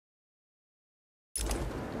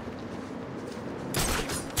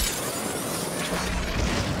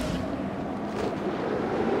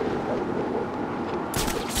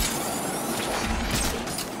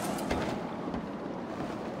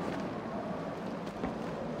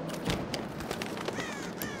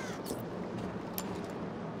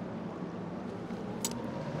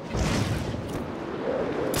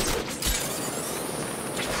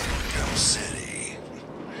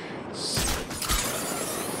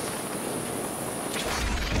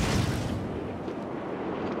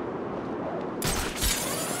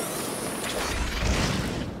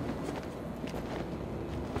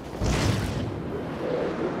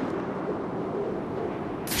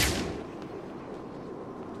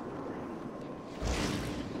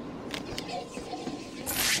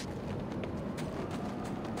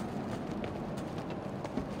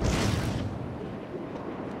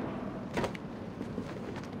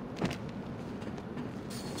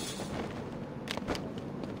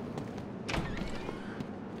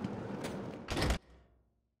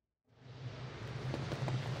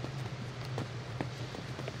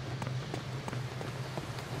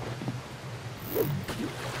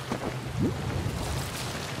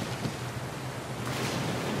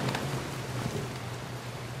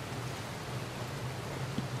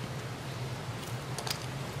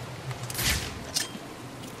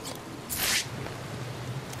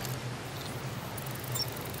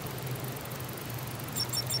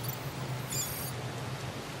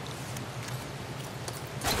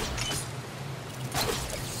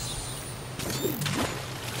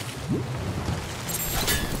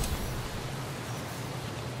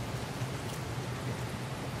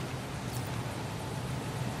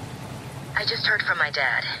I just heard from my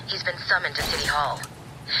dad. He's been summoned to City Hall.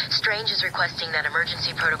 Strange is requesting that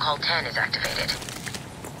Emergency Protocol 10 is activated.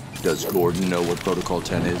 Does Gordon know what Protocol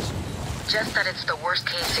 10 is? Just that it's the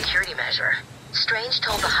worst-case security measure. Strange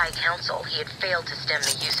told the High Council he had failed to stem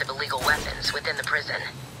the use of illegal weapons within the prison.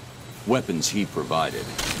 Weapons he provided.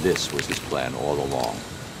 This was his plan all along.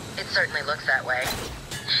 It certainly looks that way.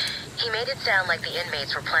 He made it sound like the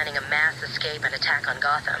inmates were planning a mass escape and attack on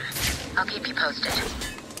Gotham. I'll keep you posted.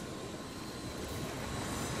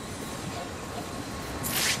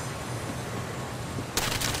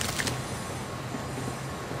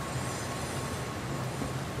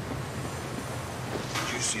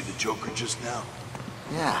 Did you see the Joker just now?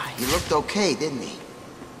 Yeah, he looked okay, didn't he?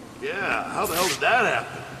 Yeah, how the hell did that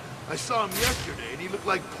happen? I saw him yesterday and he looked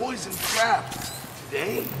like poison crap.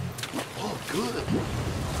 Today? Oh, good.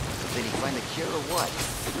 Did he find a cure or what?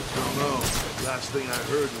 Don't know. Last thing I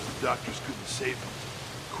heard was the doctors couldn't save him.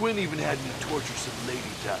 Quinn even had me torture some lady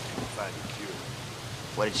doctor to find a cure.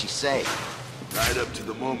 What did she say? Right up to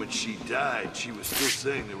the moment she died, she was still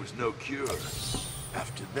saying there was no cure.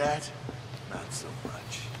 After that, not so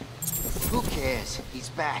much. Who cares? He's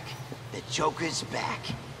back. The Joker's back.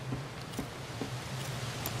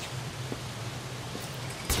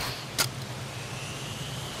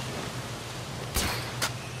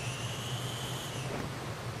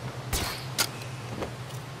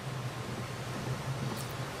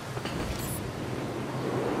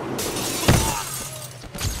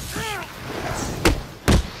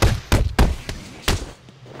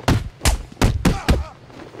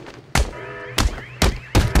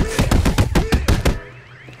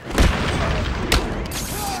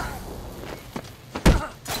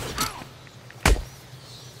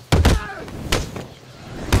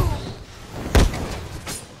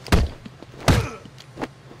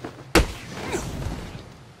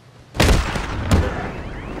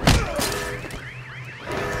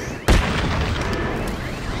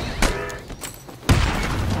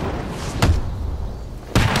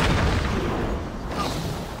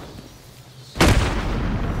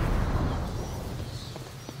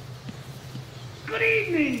 Good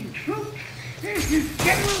evening, troops. This is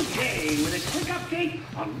General J with a quick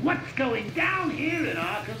update on what's going down here in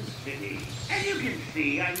Arkham City. As you can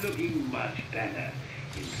see, I'm looking much better.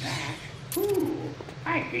 In fact,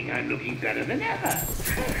 I think I'm looking better than ever.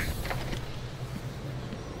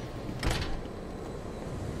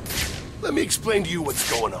 Let me explain to you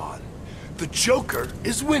what's going on. The Joker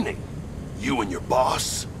is winning. You and your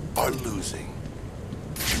boss are losing.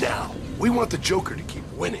 Now, we want the Joker to keep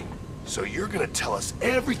winning. So you're gonna tell us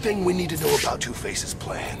everything we need to know about Two-Face's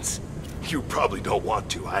plans. You probably don't want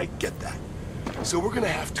to, I get that. So we're gonna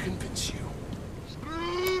have to convince you.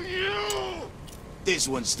 Screw you! This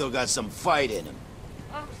one's still got some fight in him.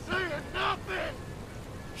 I'm saying nothing!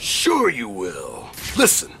 Sure you will.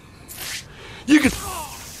 Listen, you can...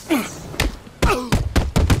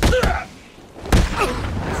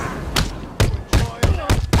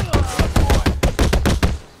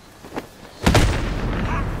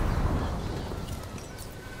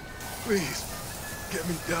 Please, get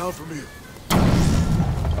me down from here.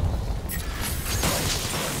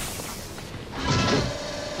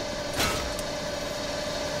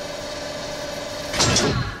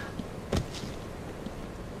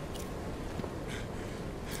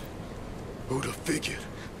 Who'd have figured?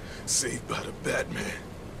 Saved by the Batman.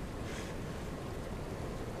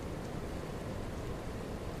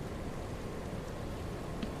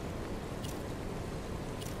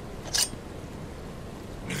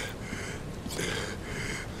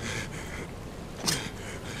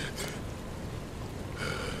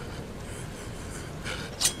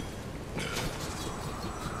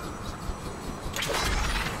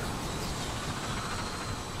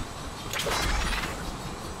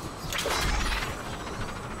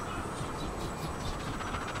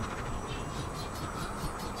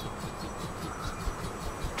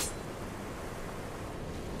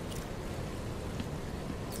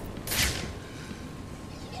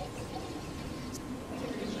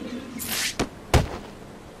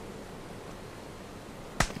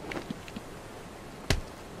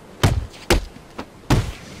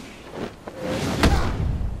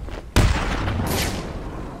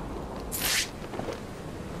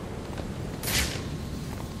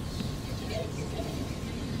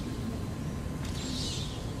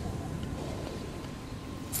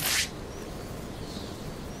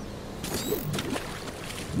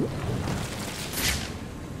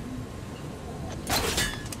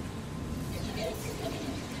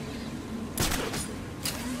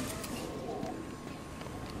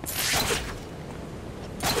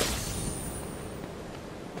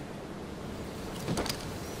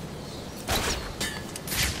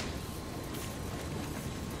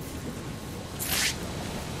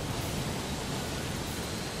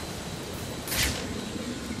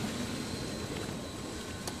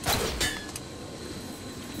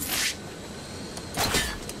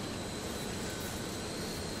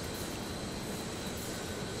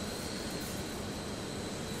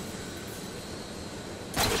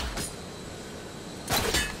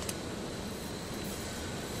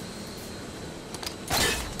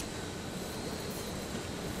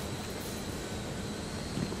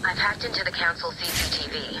 I've hacked into the council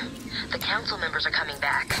CCTV. The council members are coming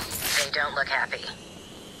back. They don't look happy.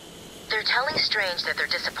 They're telling Strange that they're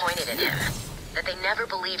disappointed in him, that they never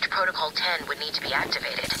believed Protocol 10 would need to be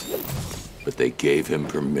activated. But they gave him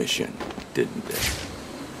permission, didn't they?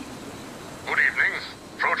 Good evening.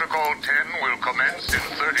 Protocol 10 will commence in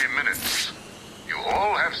 30 minutes. You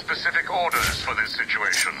all have specific orders for this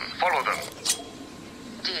situation. Follow them.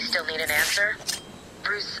 Do you still need an answer?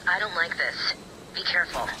 Bruce, I don't like this. Be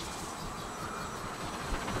careful.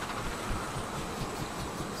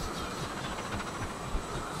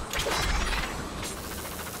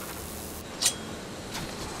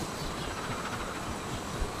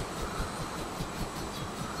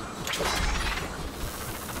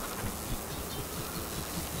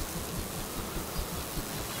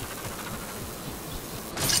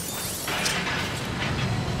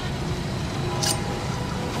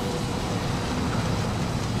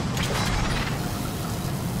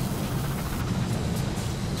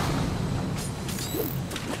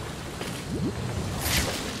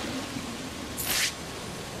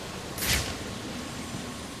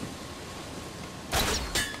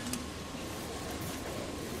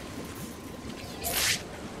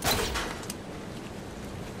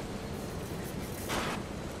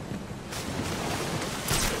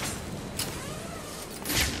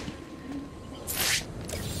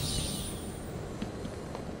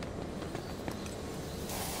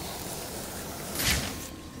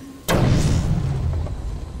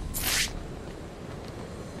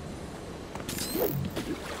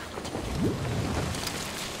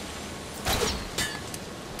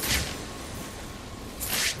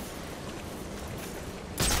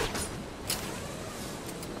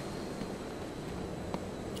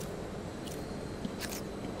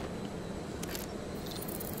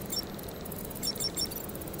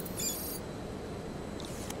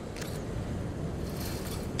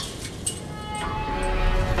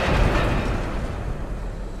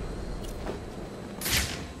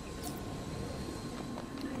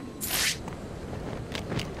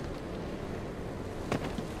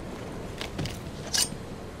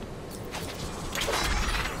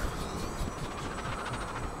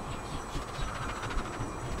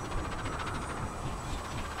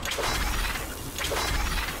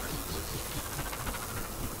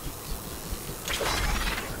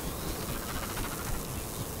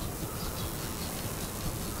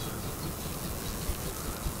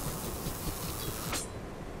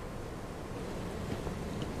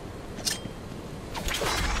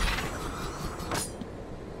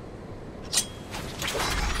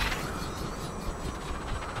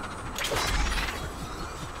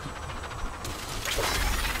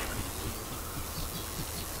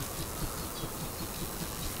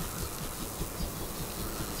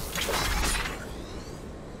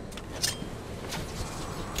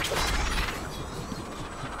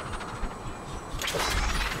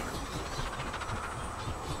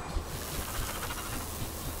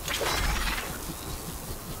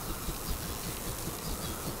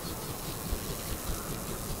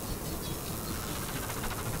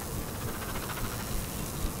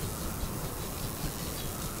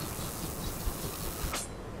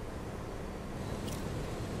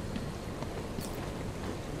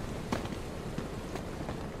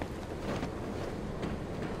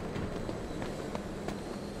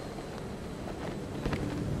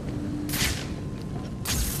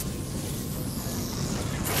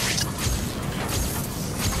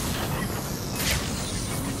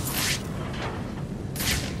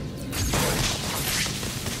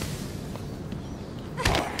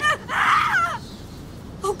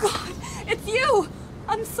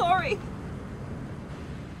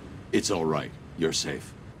 It's all right. You're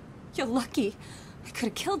safe. You're lucky. I could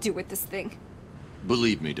have killed you with this thing.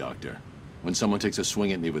 Believe me, Doctor. When someone takes a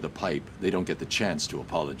swing at me with a pipe, they don't get the chance to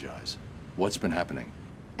apologize. What's been happening?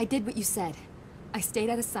 I did what you said. I stayed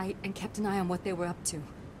out of sight and kept an eye on what they were up to.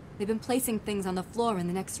 They've been placing things on the floor in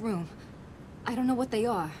the next room. I don't know what they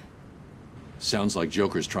are. Sounds like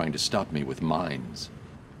Joker's trying to stop me with mines.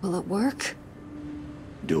 Will it work?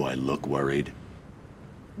 Do I look worried?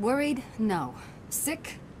 Worried? No.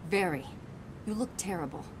 Sick? Very. You look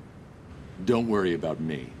terrible. Don't worry about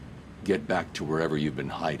me. Get back to wherever you've been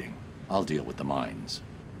hiding. I'll deal with the mines.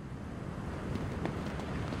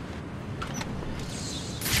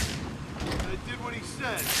 I did what he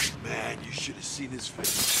said. Man, you should have seen his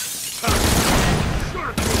face.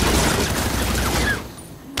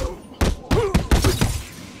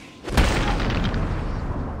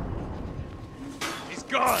 He's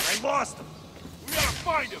gone. I lost him. We gotta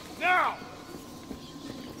find him now.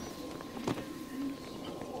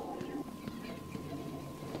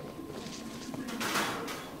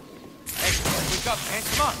 up, man.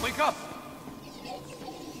 Come on, wake up.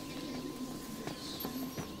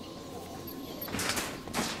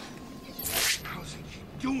 How's he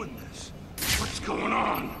keep doing this? What's going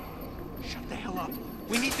on? Shut the hell up.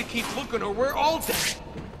 We need to keep looking or we're all dead.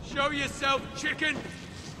 Show yourself, chicken.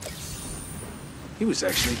 He was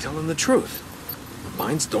actually telling the truth.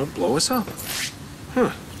 Mines don't blow us up.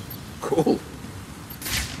 Huh. Cool.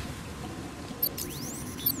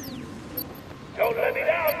 Don't let me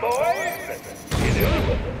down, boys! You do?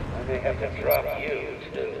 I may have to drop you,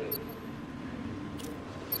 too.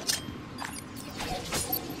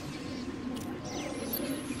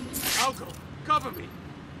 I'll go. Cover me.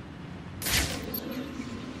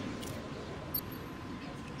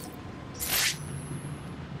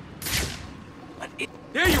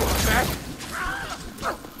 There you are, Mac!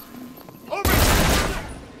 Over!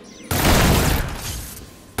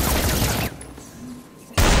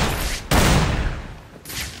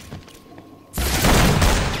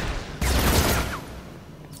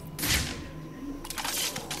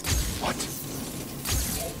 What?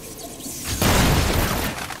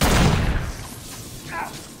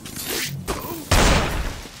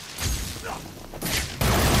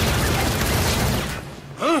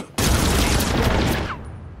 Huh?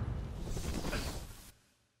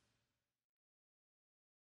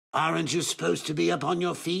 Aren't you supposed to be up on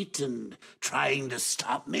your feet and trying to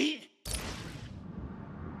stop me?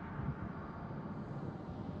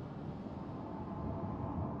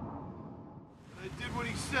 I did what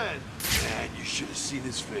he said. Man, you should have seen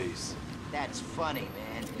his face. That's funny,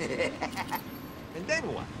 man. And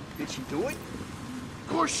then what? Did she do it? Of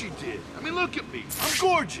course she did. I mean, look at me. I'm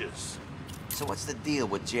gorgeous. So what's the deal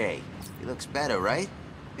with Jay? He looks better, right?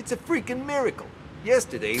 It's a freaking miracle.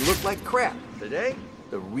 Yesterday he looked like crap. Today,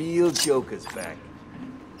 the real Joker's back.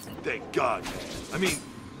 Thank God, man. I mean,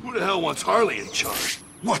 who the hell wants Harley in charge?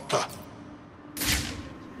 What the?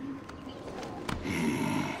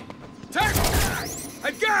 Tackle!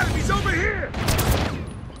 I got him! He's over here!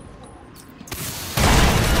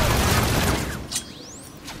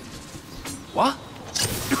 What?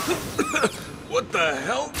 What the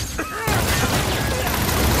hell?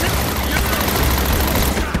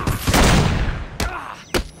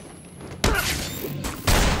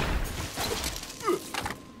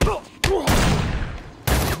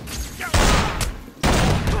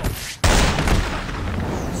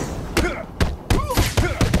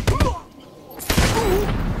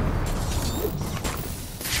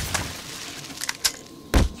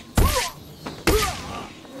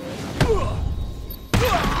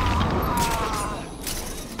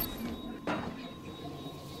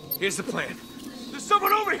 Here's the plan. There's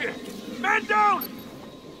someone over here! Man down!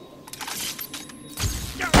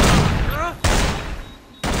 Huh?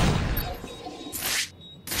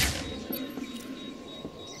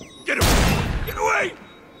 Get away! Get away!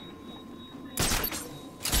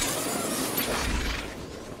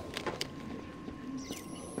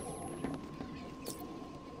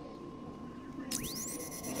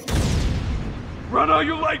 Run all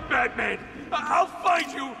you like, Batman! I'll find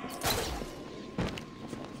you!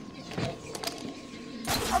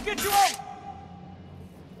 I'll get you out!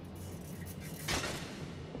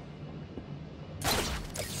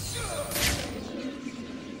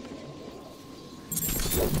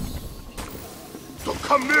 Don't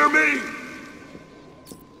come near me!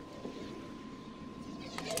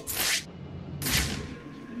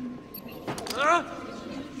 Huh?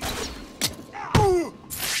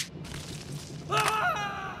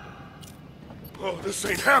 Oh, this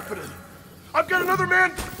ain't happening. I've got another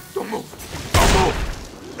man. Don't move. Don't move.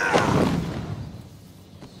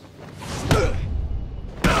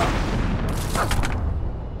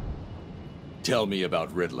 Tell me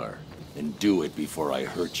about Riddler, and do it before I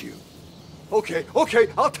hurt you. Okay,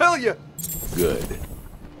 I'll tell you. Good.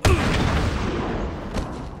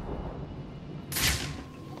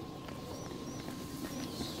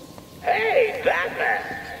 Hey, Batman!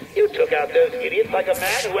 You took out those idiots like a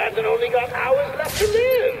man who hasn't only got hours left to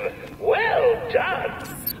live. Well done.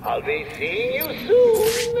 I'll be seeing you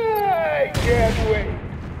soon. I can't wait.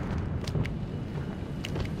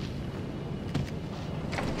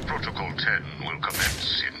 Protocol 10 will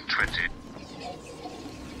commence in 20.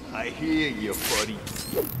 I hear you, buddy.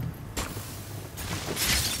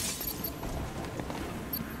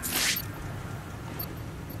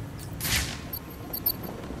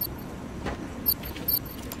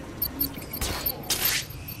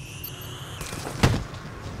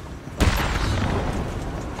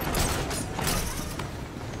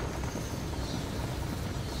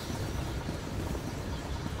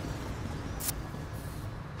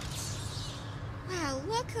 Wow,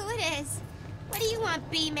 look who it is. What do you want,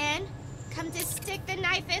 B-Man? Come to stick the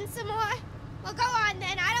knife in some more? Well, go on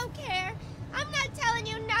then, I don't care. I'm not telling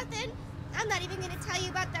you nothing. I'm not even gonna tell you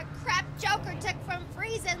about the crap Joker took from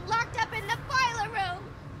Freeze and locked up in the boiler room.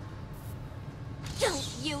 Don't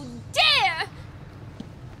you dare!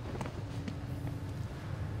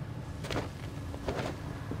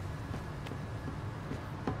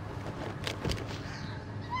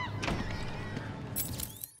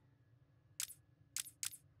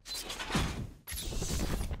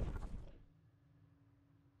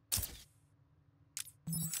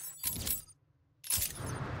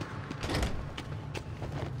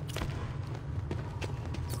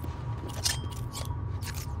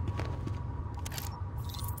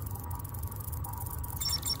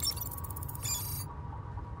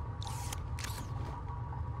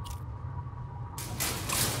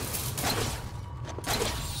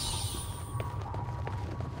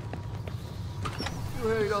 You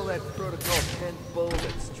heard all that Protocol 10 bull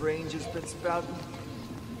that Strange has been spouting?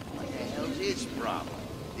 What the hell's his problem?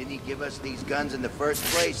 Didn't he give us these guns in the first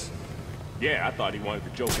place? Yeah, I thought he wanted the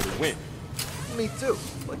Joker to win. Me too,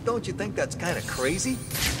 but don't you think that's kind of crazy?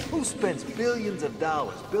 Who spends billions of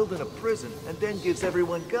dollars building a prison and then gives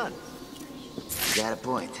everyone guns? You got a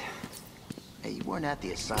point. Hey, you weren't at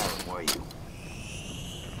the asylum, were you?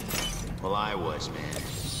 Well, I was, man.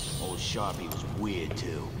 Old Sharpie was weird,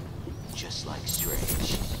 too. Just like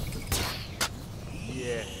Strange.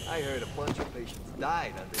 Yeah, I heard a bunch of patients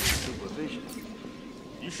died under his supervision.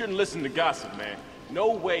 You shouldn't listen to gossip, man.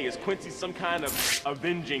 No way is Quincy some kind of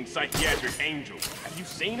avenging psychiatric angel. Have you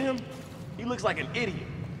seen him? He looks like an idiot.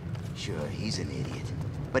 Sure, he's an idiot.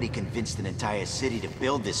 But he convinced an entire city to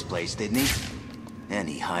build this place, didn't he? And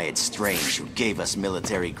he hired Strange, who gave us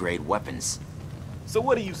military-grade weapons. So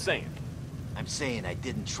what are you saying? I'm saying I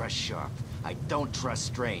didn't trust Sharp. I don't trust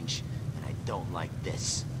Strange. And I don't like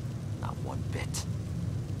this. Not one bit.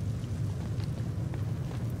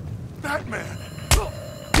 Batman!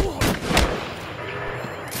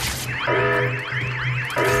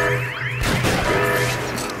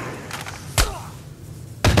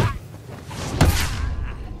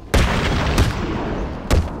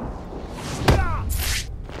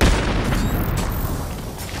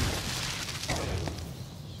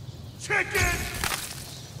 Chicken!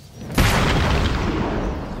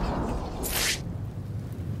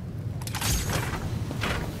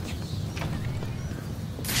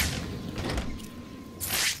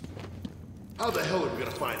 How the hell are we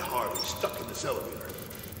gonna find Harley stuck in this elevator?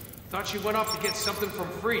 Thought she went off to get something from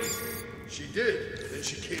Freeze. She did, then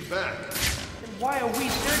she came back. Then why are we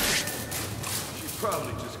searching? She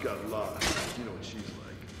probably just got lost. You know what she's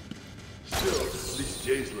like. Still, at least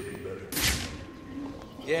Jay's looking better.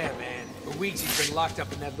 Yeah, man. Luigi's been locked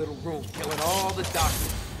up in that little room, killing all the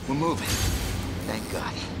doctors. We're moving. Thank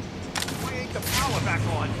God. Why ain't the power back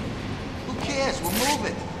on? Who cares? We're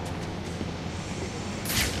moving.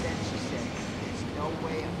 Then she said, there's no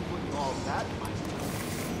way I'm putting all that in my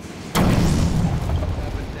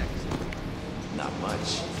Not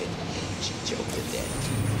much. She choked to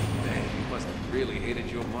death. Man, you must have really hated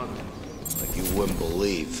your mother. Like you wouldn't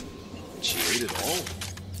believe. She ate it all?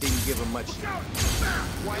 Didn't give her much.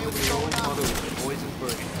 Why are we going out? Mother was a poison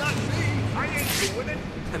burger. Not me! I ain't doing it!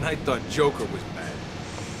 And I thought Joker was bad.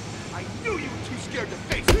 I knew you were too scared to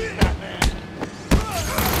face me, Batman!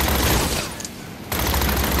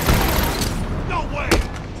 No way!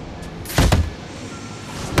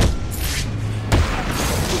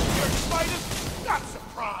 Spiders? Not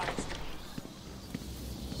surprised!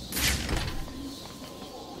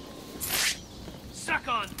 Suck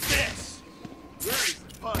on this! Where's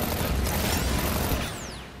the punch?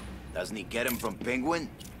 Doesn't he get him from Penguin?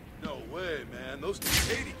 No way, man. Those two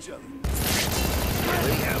hate each other.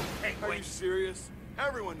 Really? Are you serious?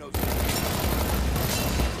 Everyone knows.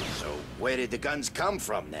 So where did the guns come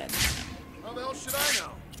from then? How the hell should I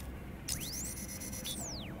know?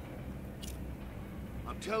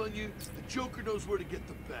 I'm telling you, the Joker knows where to get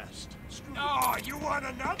the best. Screw Oh, you want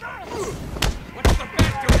another? What's the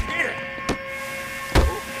bat doing here?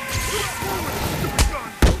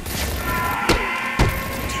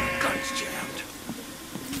 Guns jammed.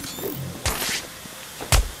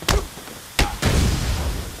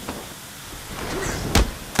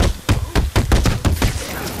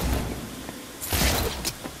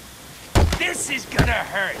 This is gonna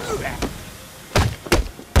hurt, Bat.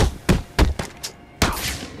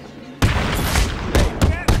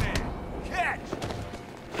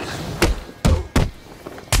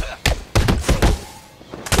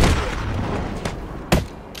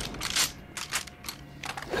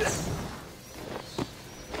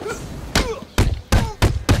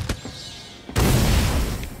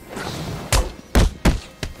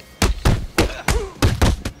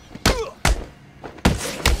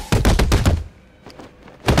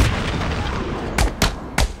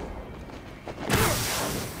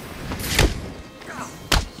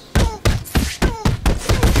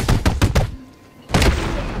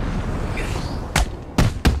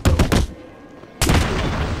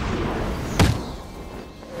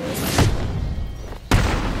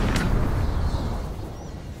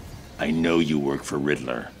 I know you work for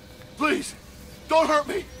Riddler. Please, don't hurt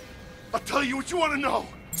me. I'll tell you what you want to know.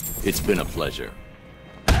 It's been a pleasure.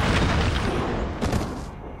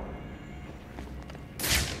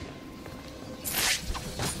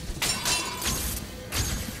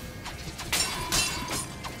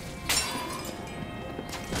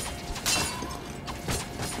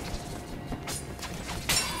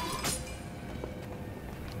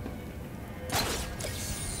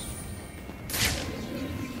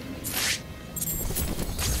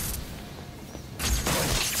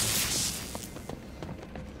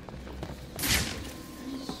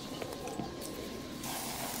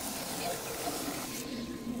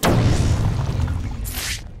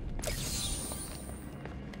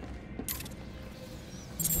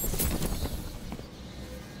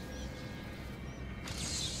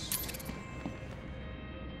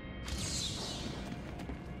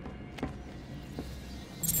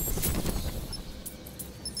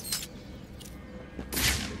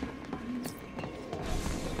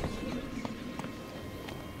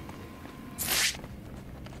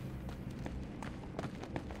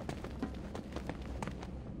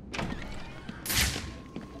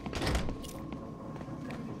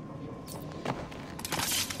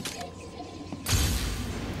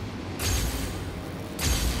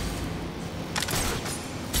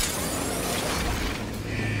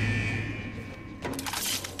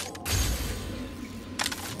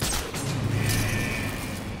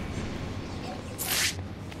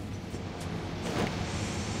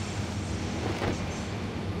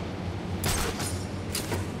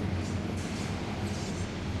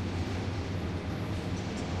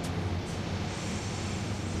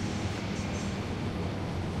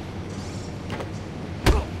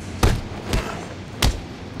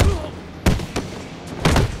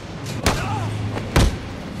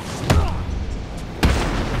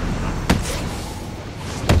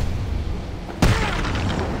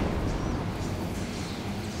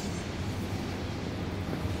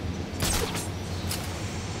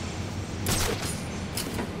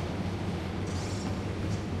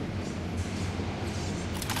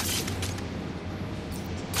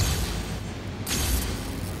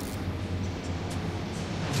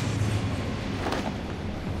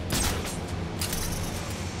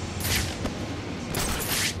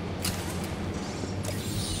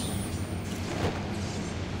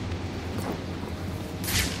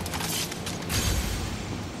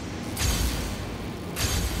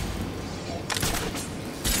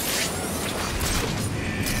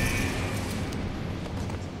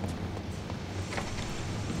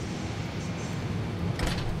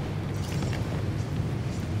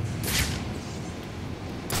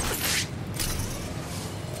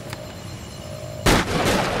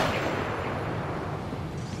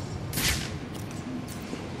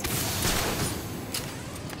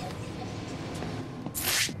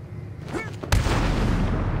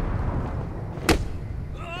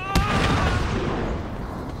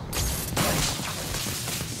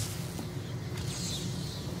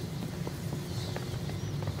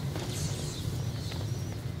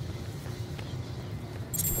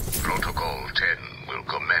 Protocol 10 will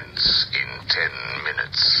commence in 10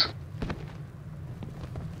 minutes.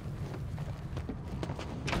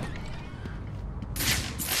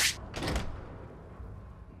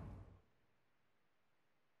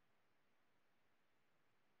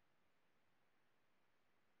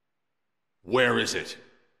 Where is it?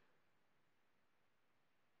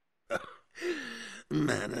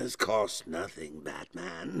 Manners cost nothing,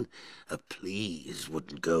 Batman. A please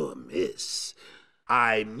wouldn't go amiss.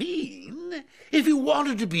 I mean, if you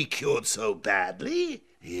wanted to be cured so badly,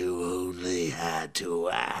 you only had to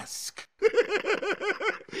ask.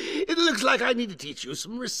 It looks like I need to teach you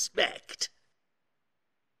some respect.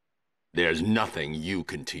 There's nothing you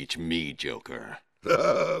can teach me, Joker.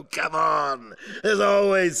 Oh, come on. There's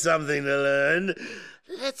always something to learn.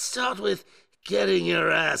 Let's start with getting your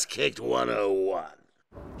ass kicked 101.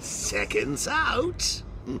 Seconds out.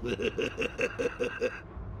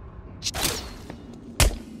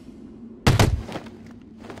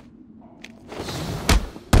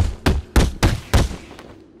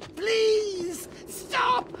 Please,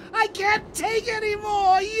 stop! I can't take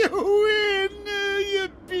anymore! You win! You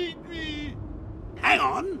beat me! Hang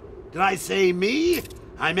on. Did I say me?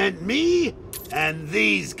 I meant me and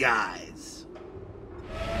these guys.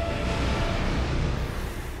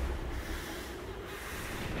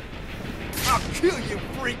 I'll kill you,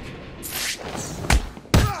 freak!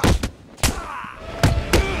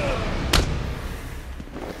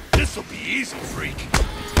 This'll be easy, freak.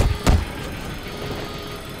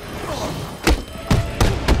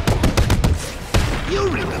 You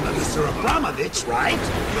remember the Mr. Abramovich, right?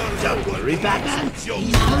 Don't worry, Batman.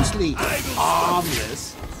 He's mostly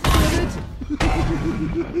harmless.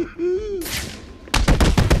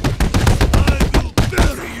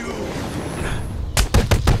 Bury you!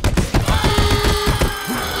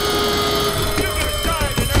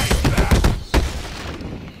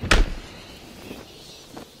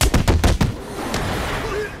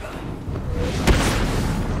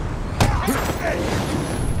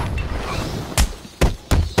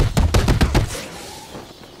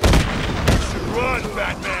 Run,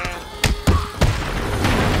 Batman!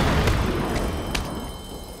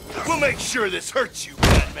 We'll make sure this hurts you,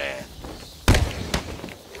 Batman.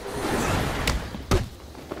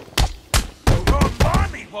 Your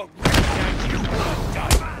army won't recognize you,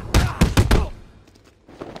 Batman.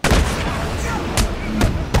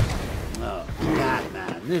 Oh,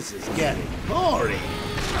 Batman, this is getting boring.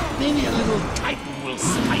 Maybe a little Titan will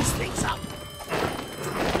spice things up.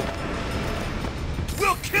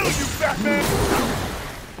 We'll kill you, Batman!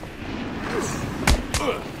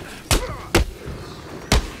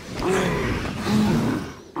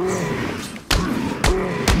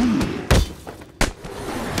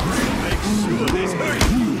 Make sure this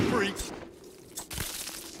hurts you, freaks!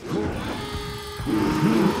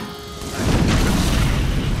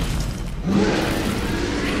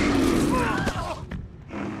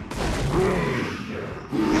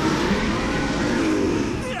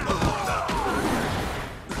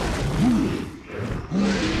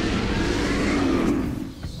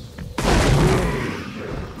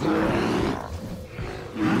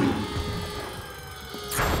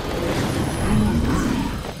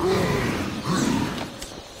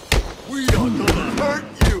 We are gonna hurt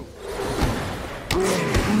you!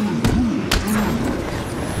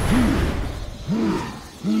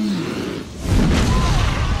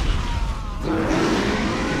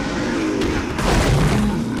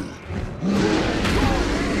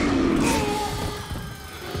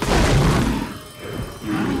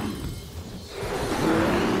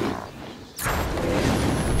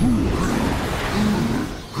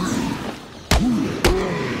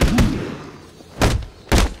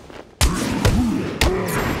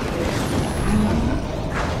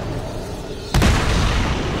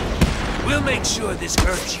 We'll make sure this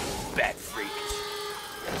hurts you, bat freak.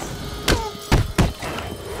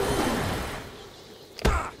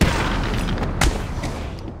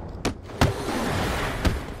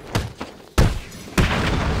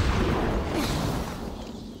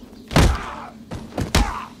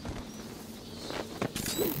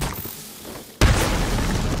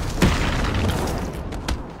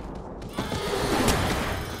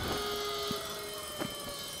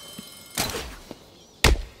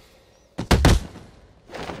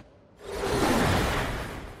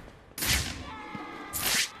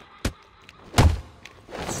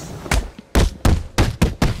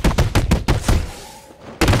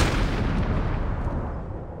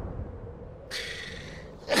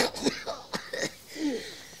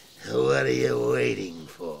 What are you waiting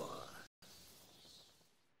for?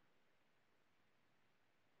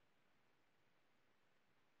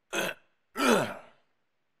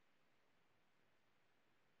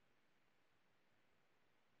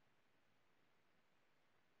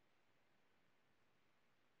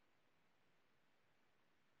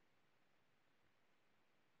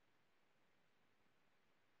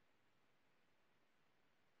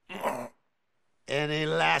 Any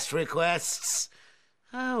last requests?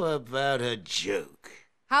 How about a joke?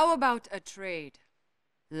 How about a trade?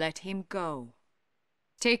 Let him go.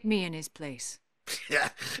 Take me in his place.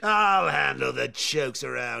 I'll handle the jokes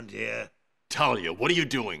around here. Talia, what are you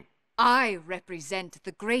doing? I represent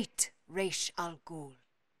the great Ra's al Ghul,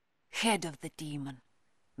 head of the demon,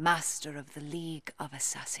 master of the League of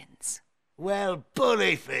Assassins. Well,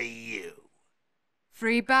 bully for you.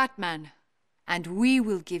 Free Batman, and we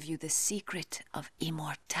will give you the secret of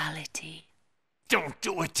immortality. Don't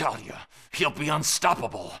do it, Talia. He'll be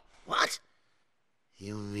unstoppable. What?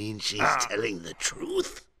 You mean she's telling the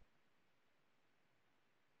truth?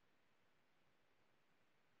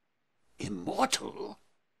 Immortal?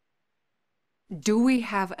 Do we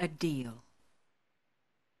have a deal?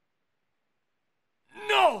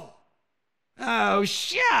 No! Oh,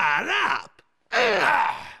 shut up!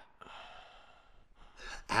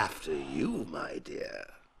 After you, my dear.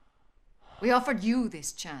 We offered you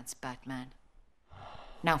this chance, Batman.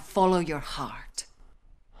 Now follow your heart.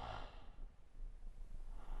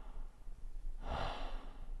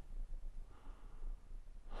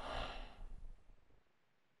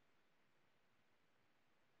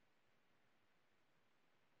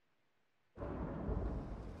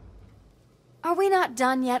 Are we not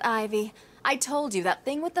done yet, Ivy? I told you that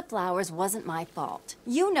thing with the flowers wasn't my fault.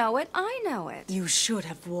 You know it, I know it. You should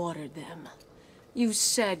have watered them. You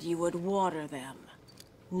said you would water them.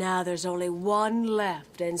 Now there's only one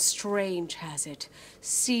left, and Strange has it,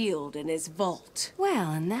 sealed in his vault.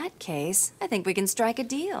 Well, in that case, I think we can strike a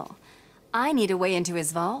deal. I need a way into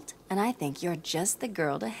his vault, and I think you're just the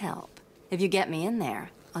girl to help. If you get me in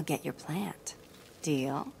there, I'll get your plant.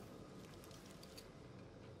 Deal?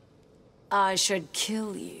 I should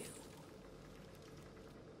kill you.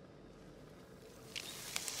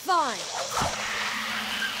 Fine.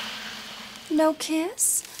 No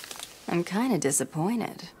kiss? I'm kinda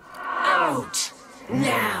disappointed. Out!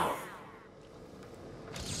 Now!